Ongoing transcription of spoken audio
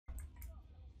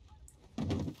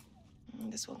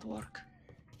this won't work.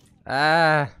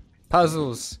 Ah,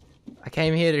 puzzles. I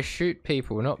came here to shoot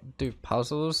people, not do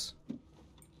puzzles.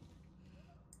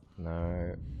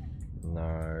 No.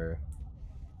 No.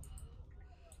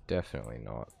 Definitely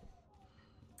not.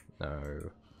 No.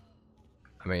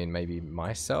 I mean, maybe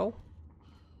my cell?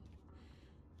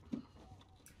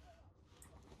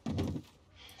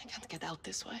 I can't get out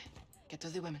this way. Get to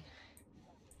the women.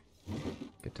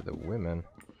 Get to the women.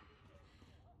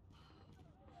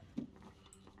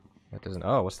 That doesn't.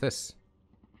 Oh, what's this?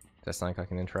 Is that something I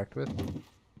can interact with?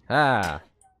 Ah!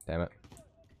 Damn it.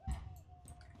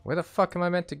 Where the fuck am I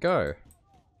meant to go?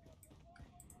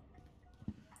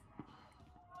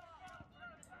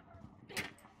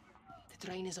 The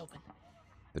drain is open.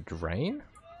 The drain?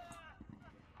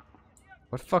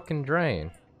 What fucking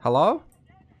drain? Hello?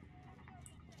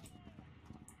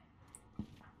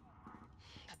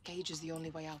 That cage is the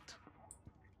only way out.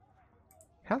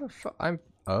 How the fuck? I'm.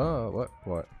 Oh,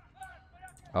 what?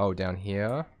 Oh, down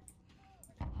here?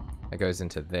 That goes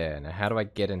into there. Now, how do I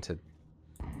get into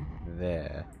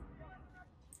there?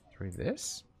 Through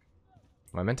this?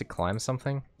 Am I meant to climb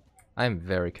something? I am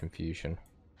very confusion.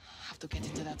 Have to get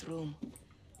into that room.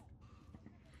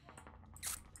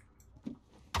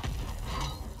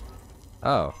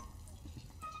 Oh.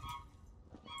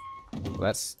 Well,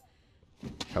 that's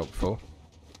helpful.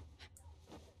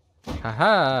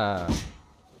 Haha!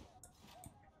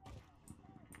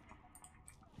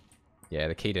 Yeah,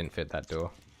 the key didn't fit that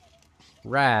door.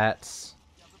 Rats!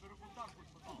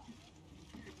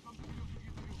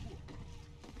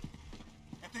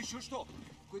 Это еще что?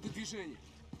 Какое-то движение.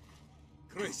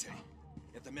 Крыся.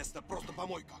 Это место просто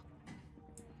помойка.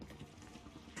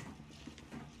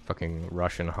 Fucking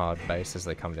Russian hard base as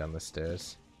they come down the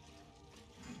stairs.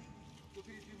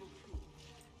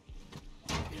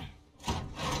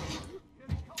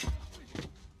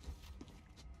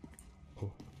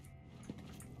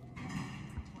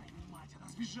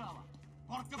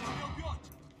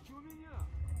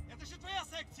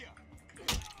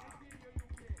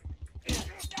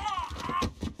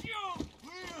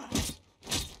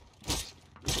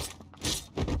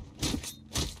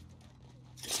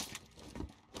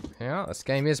 Yeah, this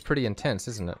game is pretty intense,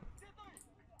 isn't it?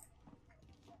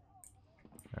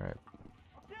 Alright.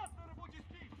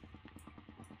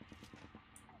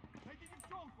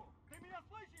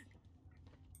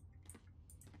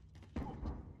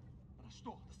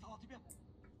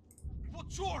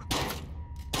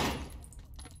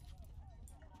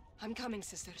 I'm coming,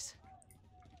 sisters.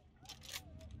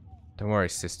 Don't worry,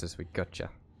 sisters, we gotcha.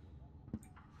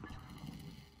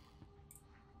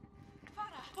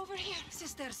 Over here,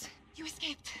 sisters. You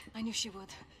escaped. I knew she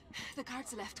would. The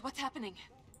guards left. What's happening?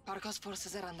 Barkov's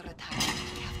forces are under attack.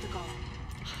 We have to go.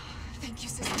 Thank you,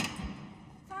 sister.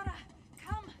 Farah,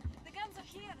 come. The guns are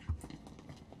here.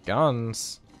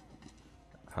 Guns?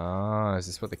 Ah, is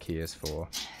this what the key is for?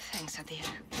 Thanks, Adir.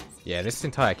 Yeah, this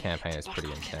entire campaign is pretty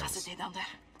Barkov intense. capacity down there.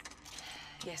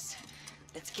 Yes.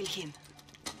 Let's kill him.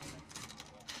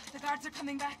 The guards are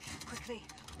coming back. Quickly.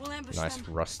 We'll ambush Nice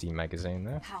them. rusty magazine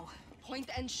there. How? Point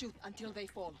and shoot until they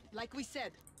fall, like we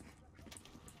said.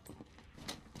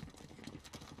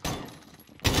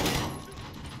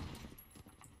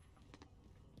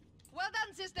 Well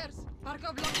done, sisters!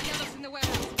 Barkov locked the others in the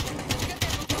warehouse. Let's get there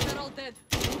before they're all dead.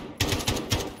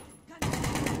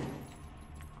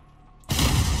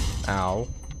 Ow.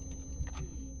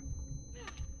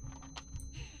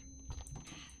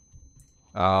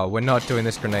 Oh, we're not doing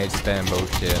this grenade spam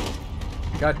bullshit.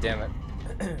 God damn it.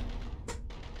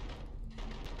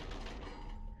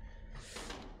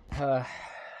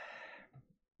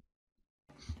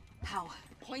 How?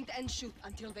 Point and shoot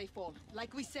until they fall,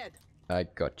 like we said. I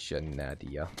gotcha,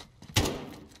 Nadia.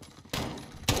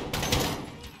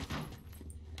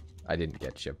 I didn't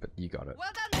get you, but you got it.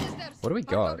 Well done, sisters! What do we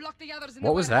Barkov got? locked the others in What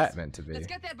the was warehouse. that meant to be? Let's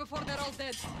get there before they're all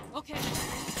dead. Okay.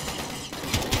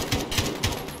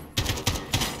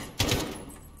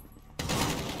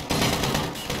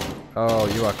 Oh,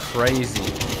 you are crazy.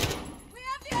 We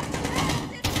have the upper hand,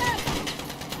 sisters!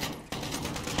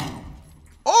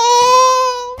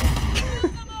 Oh!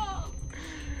 Them all!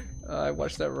 I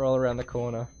watched that roll around the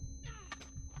corner.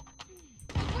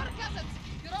 Work, cousins!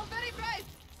 You're all very brave!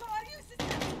 So are you,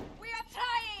 sisters? We are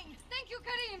trying! Thank you,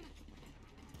 Karim!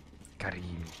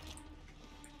 Karim.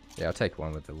 Yeah, I'll take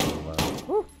one with the little,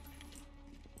 Woo.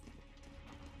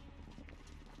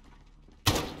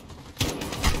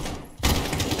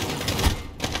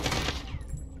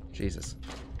 Jesus.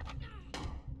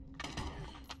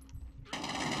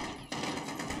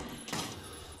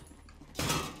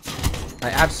 I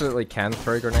absolutely can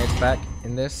throw grenades back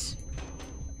in this,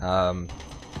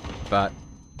 but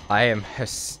I am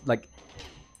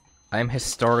I am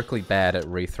historically bad at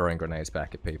re-throwing grenades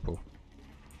back at people.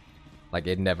 Like,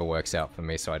 it never works out for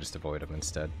me, so I just avoid them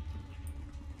instead.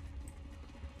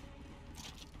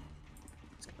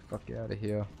 Let's get the fuck out of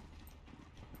here.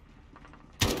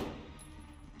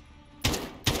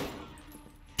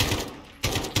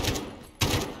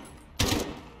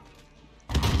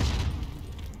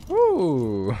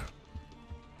 Woo!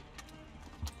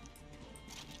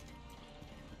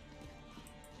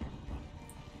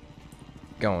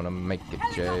 Gonna make a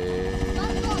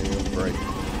jailbreak.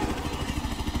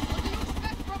 What do you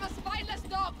expect from a spineless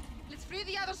dog? Let's free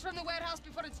the others from the warehouse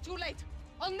before it's too late.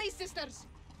 On me, sisters.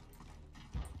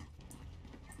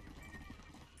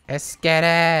 Let's get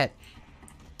it!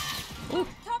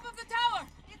 Top of the tower!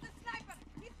 It's a sniper!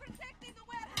 He's protecting the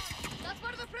warehouse! That's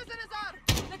where the prisoners are.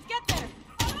 Let's get there!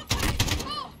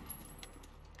 Oh!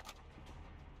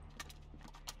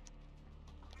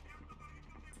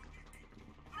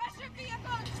 Russian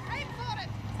vehicle! Aim for it.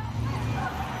 I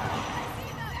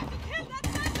see them! Kill that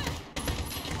sniper!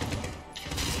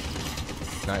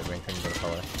 Nightwing thing, but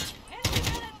follow. Enemy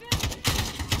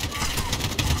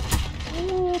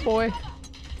Oh boy.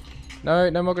 No,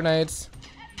 no more grenades.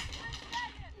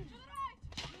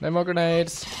 No more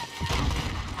grenades.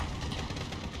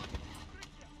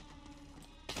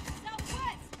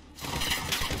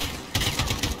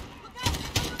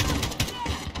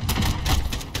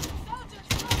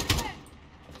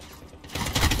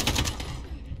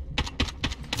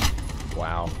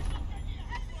 Wow.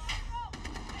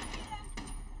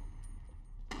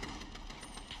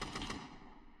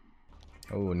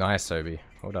 Oh, nice, Obi.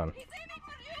 Hold on.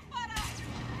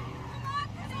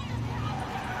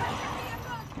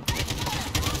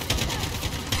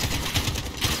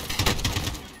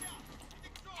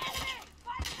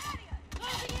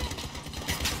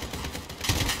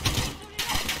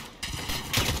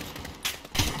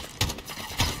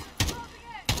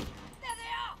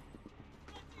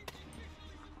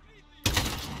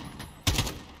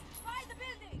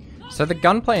 So the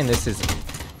gunplay in this is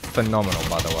phenomenal,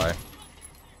 by the way.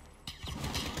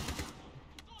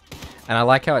 And I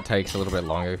like how it takes a little bit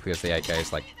longer because the 8K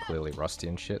is like clearly rusty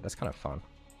and shit. That's kind of fun.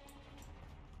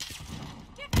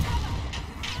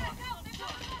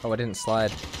 Oh, I didn't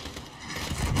slide.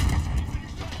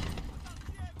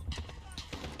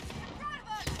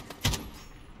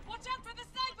 Watch out for the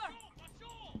sniper!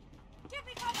 Give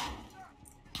me cover!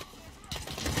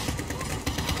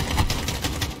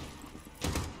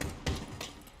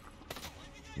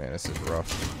 Man, this is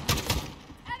rough.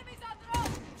 Enemies on the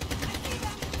road! I see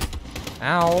them!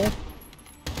 Ow!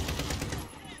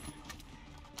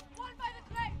 One by the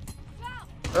crate! South!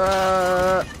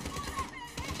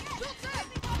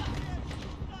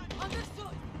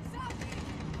 Understood! South!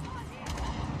 On here!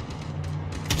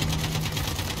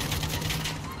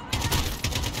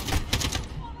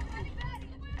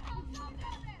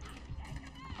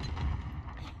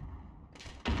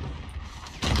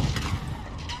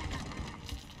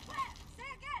 Say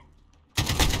again!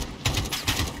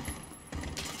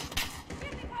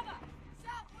 Give me cover!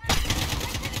 Southwest!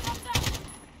 Helicopter!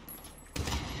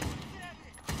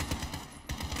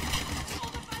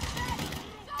 Over by the bed!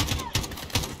 Southwest!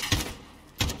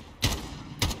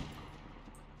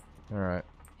 Alright.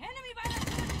 Enemy by the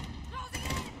bed! Closing in!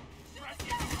 Shoot the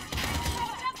stairs!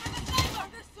 Watch out for the sniper!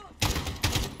 Understood!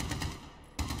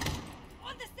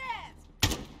 On the stairs!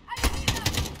 I see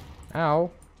them! Ow.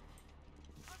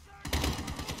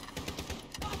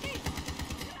 Northeast!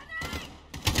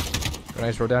 Grenade!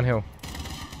 Grenades roll downhill.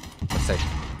 Let's see.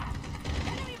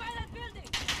 Enemy by that building!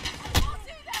 I won't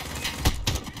see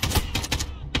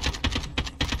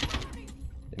them!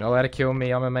 You're not allowed to kill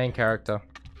me, I'm a main character.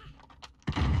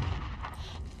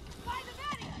 By the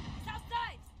barrier! South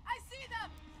side! I see them!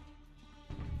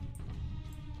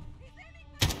 He's aiming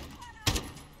for the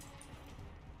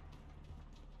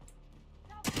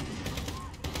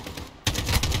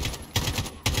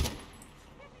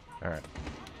Alright.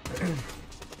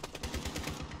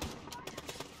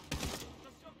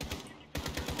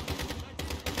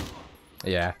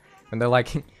 Yeah. And they're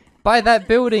like, by that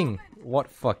building! What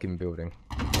fucking building?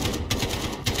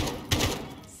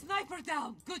 Sniper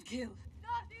down! Good kill!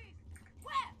 Northeast!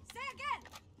 Where? Say again!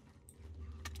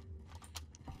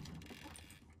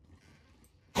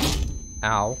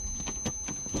 Ow.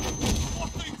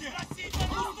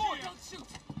 Don't shoot!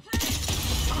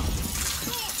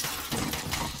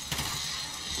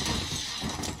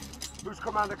 Who's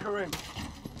Commander Karim?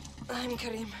 I'm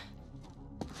Karim.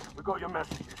 We got your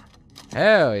messages.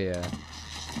 Hell yeah.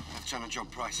 Lieutenant John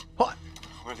Price. What?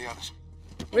 Where are the others?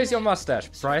 Where's your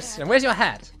mustache, Price? And where's your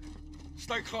hat?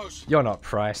 Stay close. You're not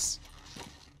Price.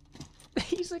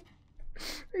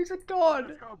 He's a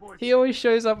god. He always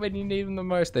shows up when you need him the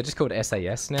most. They're just called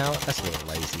SAS now. That's a little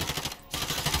lazy.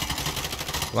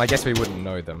 Well, I guess we wouldn't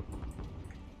know them.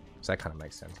 So that kind of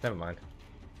makes sense. Never mind.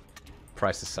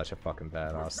 Price is such a fucking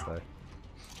badass, though.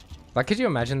 Like, could you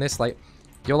imagine this? Like,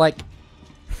 you're like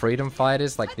freedom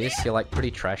fighters like this. You're like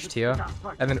pretty trashed here,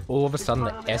 and then all of a sudden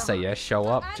the SAS show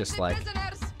up, just like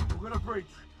We're gonna breach.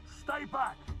 Stay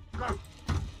back. Go.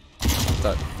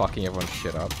 start fucking everyone's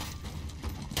shit up.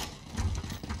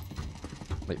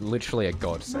 Like literally a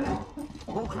godsend.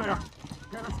 All clear.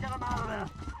 Let's get them out of there.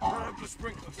 Grab the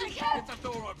sprinklers. I can't. Get that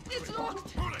door open. It's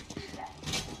locked. Pull it.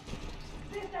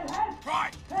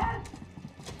 Try.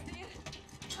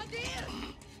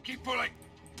 Adir! Keep pulling.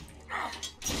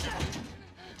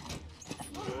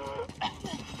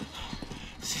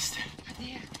 Sister.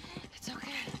 Adir, it's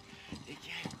okay.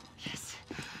 Again. Yes.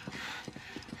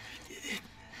 You did it.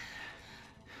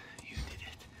 You did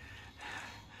it.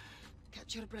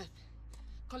 Catch your breath.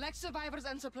 Collect survivors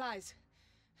and supplies.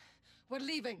 We're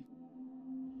leaving.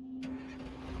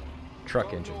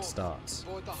 Truck engine starts.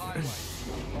 Avoid the highway.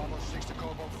 506 to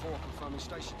Cobalt 4, confirming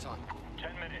station time.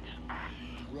 10 minutes.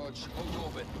 Rog, hold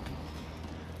orbit.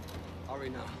 Hurry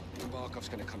now. Barkov's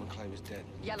gonna come and claim he's dead.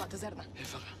 Yalla, Tazerna. Hey,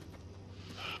 fella.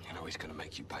 You know he's gonna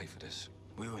make you pay for this.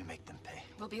 We will make them pay.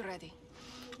 We'll be ready.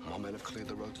 My men have cleared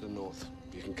the road to the north.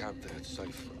 You can camp there, it's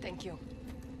safe. Thank you.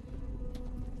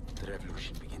 The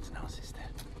revolution begins now, sister.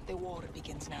 The war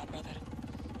begins now, brother.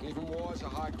 Even war is a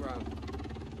high ground.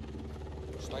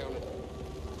 Stay on it.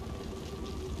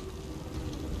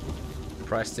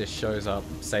 Price just shows up,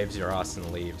 saves your ass,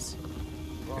 and leaves.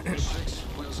 Bravo 6,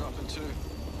 wheels up in 2.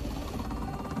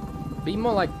 Be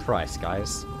more like Price,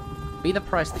 guys. Be the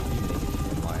Price that you need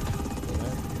in life, you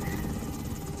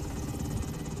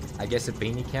know? I guess a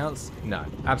beanie counts? No,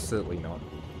 absolutely not.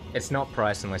 It's not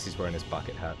Price unless he's wearing his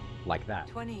bucket hat. Like that.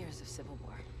 20 years of civil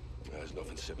war. There's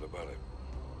nothing simple about it.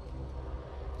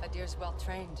 Adir's well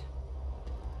trained.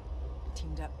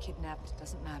 Teamed up, kidnapped,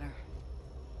 doesn't matter.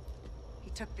 He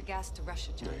took the gas to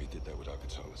Russia, John. Yeah, he did that without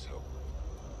Katala's help.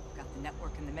 Got the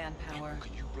network and the manpower.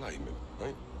 Can you blame him,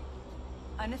 right?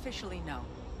 Unofficially, no.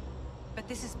 But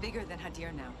this is bigger than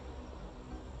Hadir now.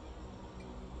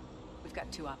 We've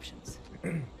got two options.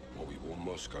 Well, we warn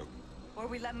Moscow. Or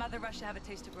we let Mother Russia have a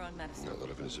taste of her own medicine. Now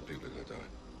that innocent people are gonna die.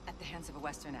 At the hands of a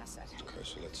Western asset. Okay,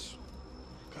 so let's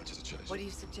cut to the chase. What do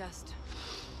you suggest?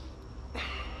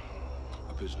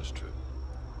 A business trip.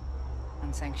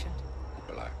 Unsanctioned?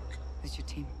 Black. Who's your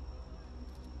team?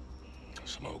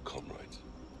 Some old comrades.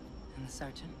 And the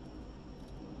sergeant?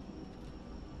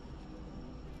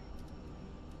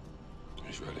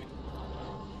 He's ready.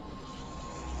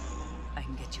 I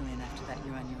can get you in after that.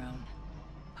 You're on your own.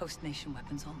 Post-nation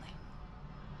weapons only.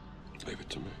 Leave it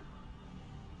to me.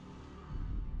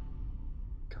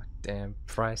 Goddamn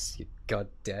Price, you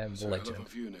goddamn It's a hell of legend. a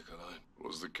view, Nikolai.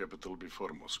 Was the capital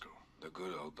before Moscow. The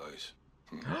good old days.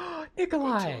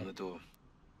 Nikolai! On the door.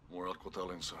 More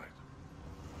Alcotel inside.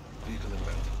 Vehicle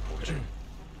inbound. Watch it.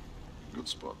 Good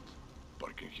spot.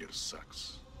 Parking here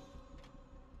sucks.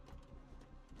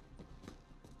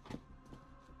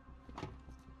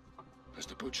 There's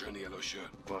the butcher in the yellow shirt.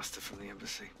 Bastard from the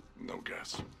embassy. No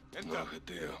gas. No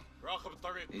Hadir.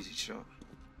 Easy shot.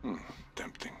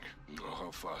 Tempting. Oh,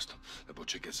 how fast the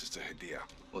butcher gets us to Hadir.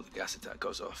 Well, the gas attack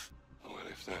goes off. Well,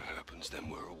 if that happens, then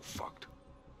we're all fucked.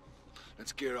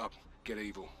 Let's gear up. Get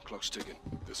evil. Clock's ticking.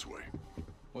 This way.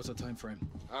 What's the time frame?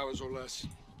 Hours or less.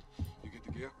 You get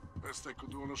the gear? Best I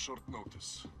could do on a short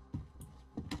notice.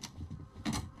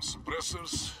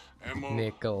 Suppressors, ammo, no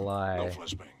Nikolai,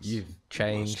 flashbangs. you've Nice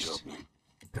changed. job,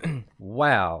 man.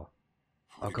 Wow.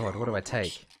 Oh 40 god, what do I grams,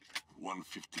 take?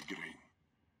 150 grain.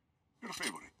 Your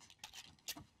favorite.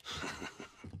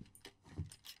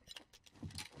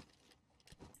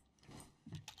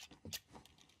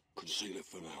 Conceal it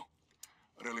for now.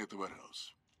 Rally at the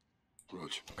warehouse.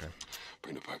 Rog. Okay.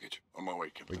 Bring the package. On my way,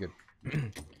 Captain. We're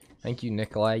good. Thank you,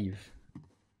 Nikolai. You've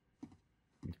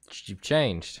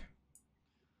changed.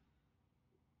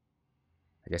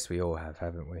 I guess we all have,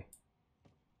 haven't we?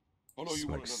 Oh no, you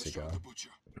want Smoke another shot at cigar. the butcher.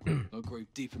 No grave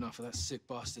deep enough for that sick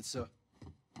bastard, sir.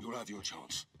 You'll have your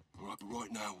chance. All right, but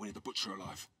right now, we need the butcher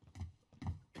alive.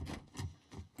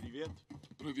 Привет.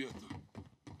 Привет.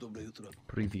 Доброе утро.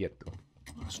 Привieto.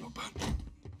 That's not bad.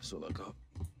 That's all I got.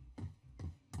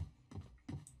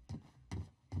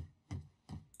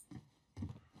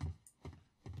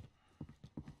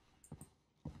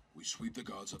 We sweep the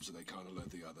guards up so they can't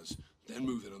alert the others, then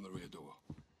move in on the rear door.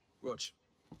 Rog.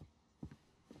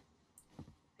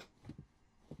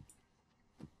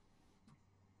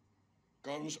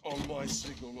 Guns on my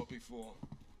signal, not before.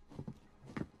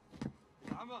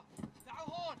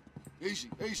 Easy,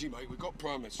 easy, mate. We've got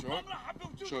permits, right?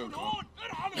 Show him, Carl.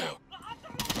 Now.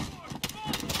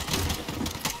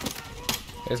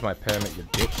 There's my permit, you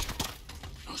bitch.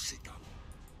 Now sit down.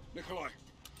 Nikolai,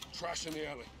 trash in the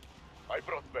alley. I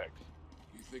brought bags.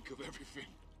 You think of everything.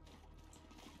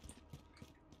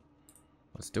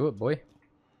 Let's do it, boy.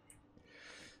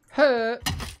 Huh.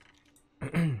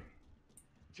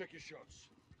 Check your shots.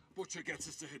 Butcher gets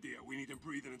us to Hadir. We need him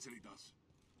breathing until he does.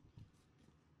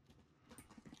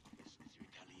 This is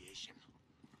retaliation.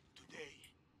 Today,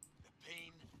 the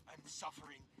pain and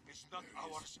suffering is not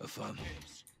ours. Affirm.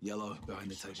 Yellow behind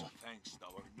the table. Thanks to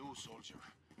our new soldier,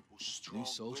 whose strong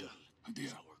soldier? will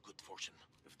is our good fortune.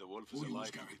 If the wolf is All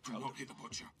alive, Gary, we'll be do proud not of hit him. the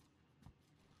butcher.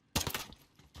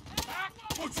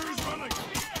 Butcher is running!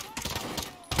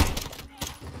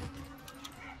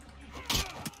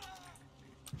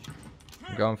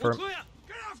 I'm going for him. Clear!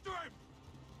 Get after him!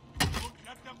 Don't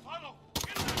let them follow!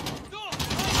 Get him!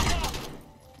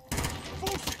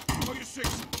 Force it! Oh, you're six.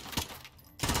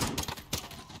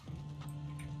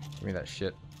 Give me that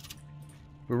shit.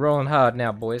 We're rolling hard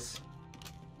now, boys.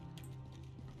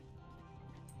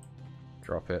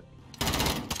 Drop it.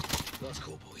 That's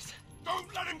cool, boys.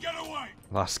 Don't let him get away!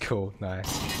 Last call,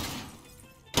 nice.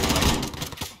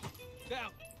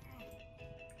 Down!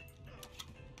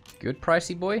 Good,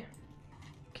 pricey boy.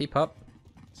 Keep up.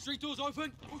 Street doors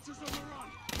open! Butcher's on the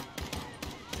run!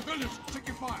 Civilians, take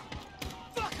your fire!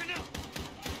 Fucking hell!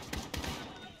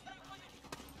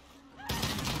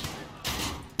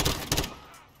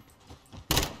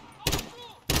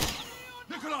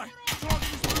 Nikolai,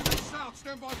 target is moving south.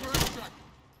 Stand by for extract.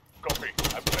 Copy.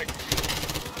 I'm breaking.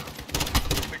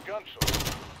 The gunshot.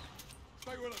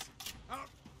 Stay with us. Out.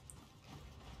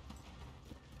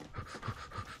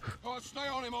 Alright, stay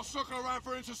on him. I'll circle around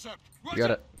for intercept. You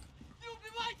got it. You'll be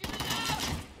waiting now!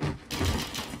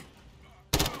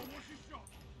 What's your shot?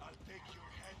 I'll take your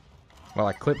head. Well,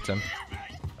 I clipped him.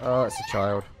 Oh, it's a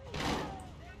child.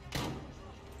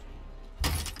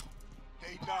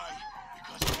 They die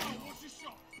because of you. What's your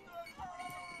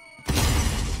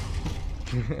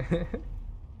shot?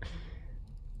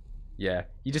 Yeah,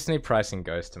 you just need Price and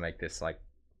Ghost to make this like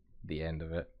the end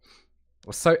of it.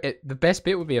 Well, so the best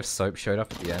bit would be if Soap showed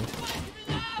up at the end.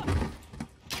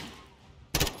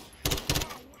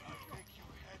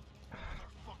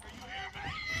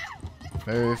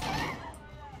 Move.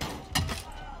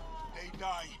 They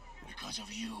die because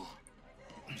of you.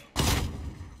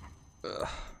 Ugh.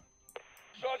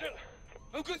 Sergeant!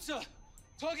 I'm good, sir.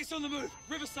 Target's on the move.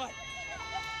 Riverside.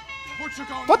 Butcher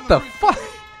going What on the bridge. fuck?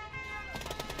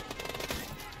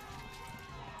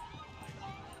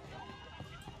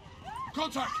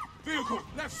 Contact! Vehicle,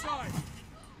 left side!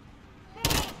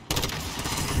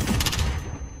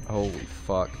 Holy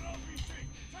fuck.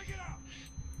 Take it out!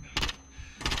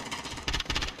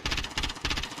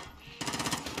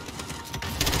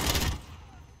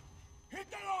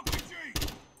 Hit that RPG!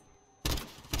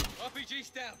 RPG's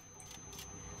down.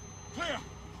 Clear!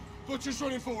 Butcher's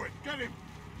running for it. Get him!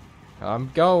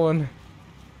 I'm going.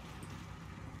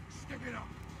 Stick it up!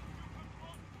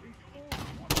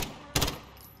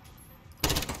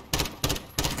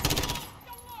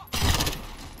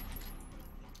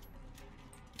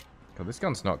 God, this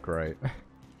gun's not great. There!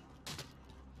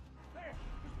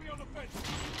 Just be on the fence!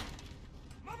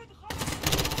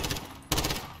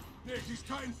 Nick, he's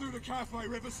cutting through the cafe,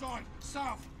 Riverside.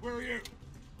 South, where are you?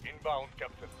 Inbound,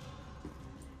 Captain.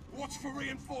 Watch for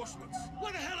reinforcements.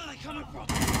 Where the hell are they coming from?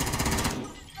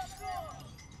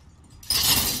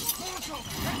 Molotov,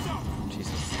 heads up!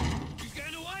 Jesus. You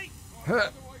getting away? Huh.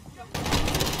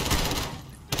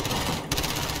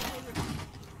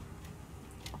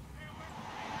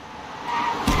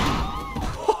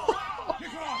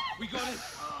 Nikolai! We got it.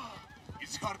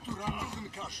 It's hard to run with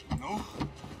concussion, no?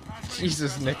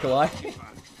 Jesus, Nikolai. Who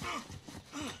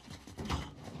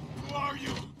are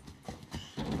you?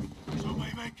 So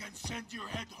my men can send your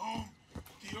head home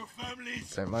to your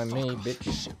families. Don't mind me, bitch.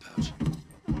 Shit pouch.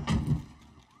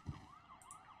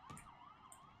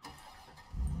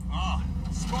 Ah,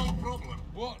 small problem.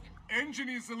 What? Engine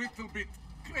is a little bit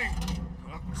cranked.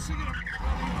 Sing it up.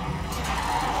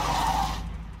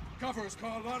 Cover us,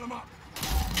 Carl. Light them up.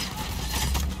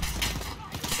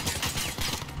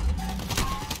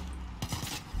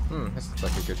 This looks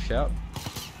like a good shout.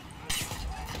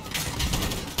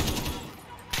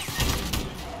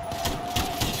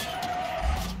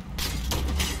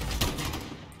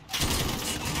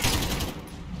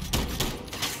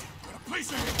 Got a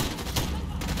place ahead.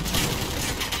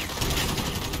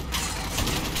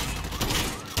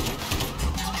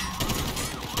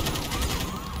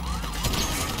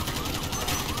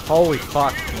 Holy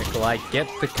fuck, Nikolai, get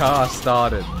the car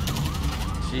started.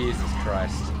 Jesus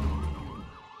Christ.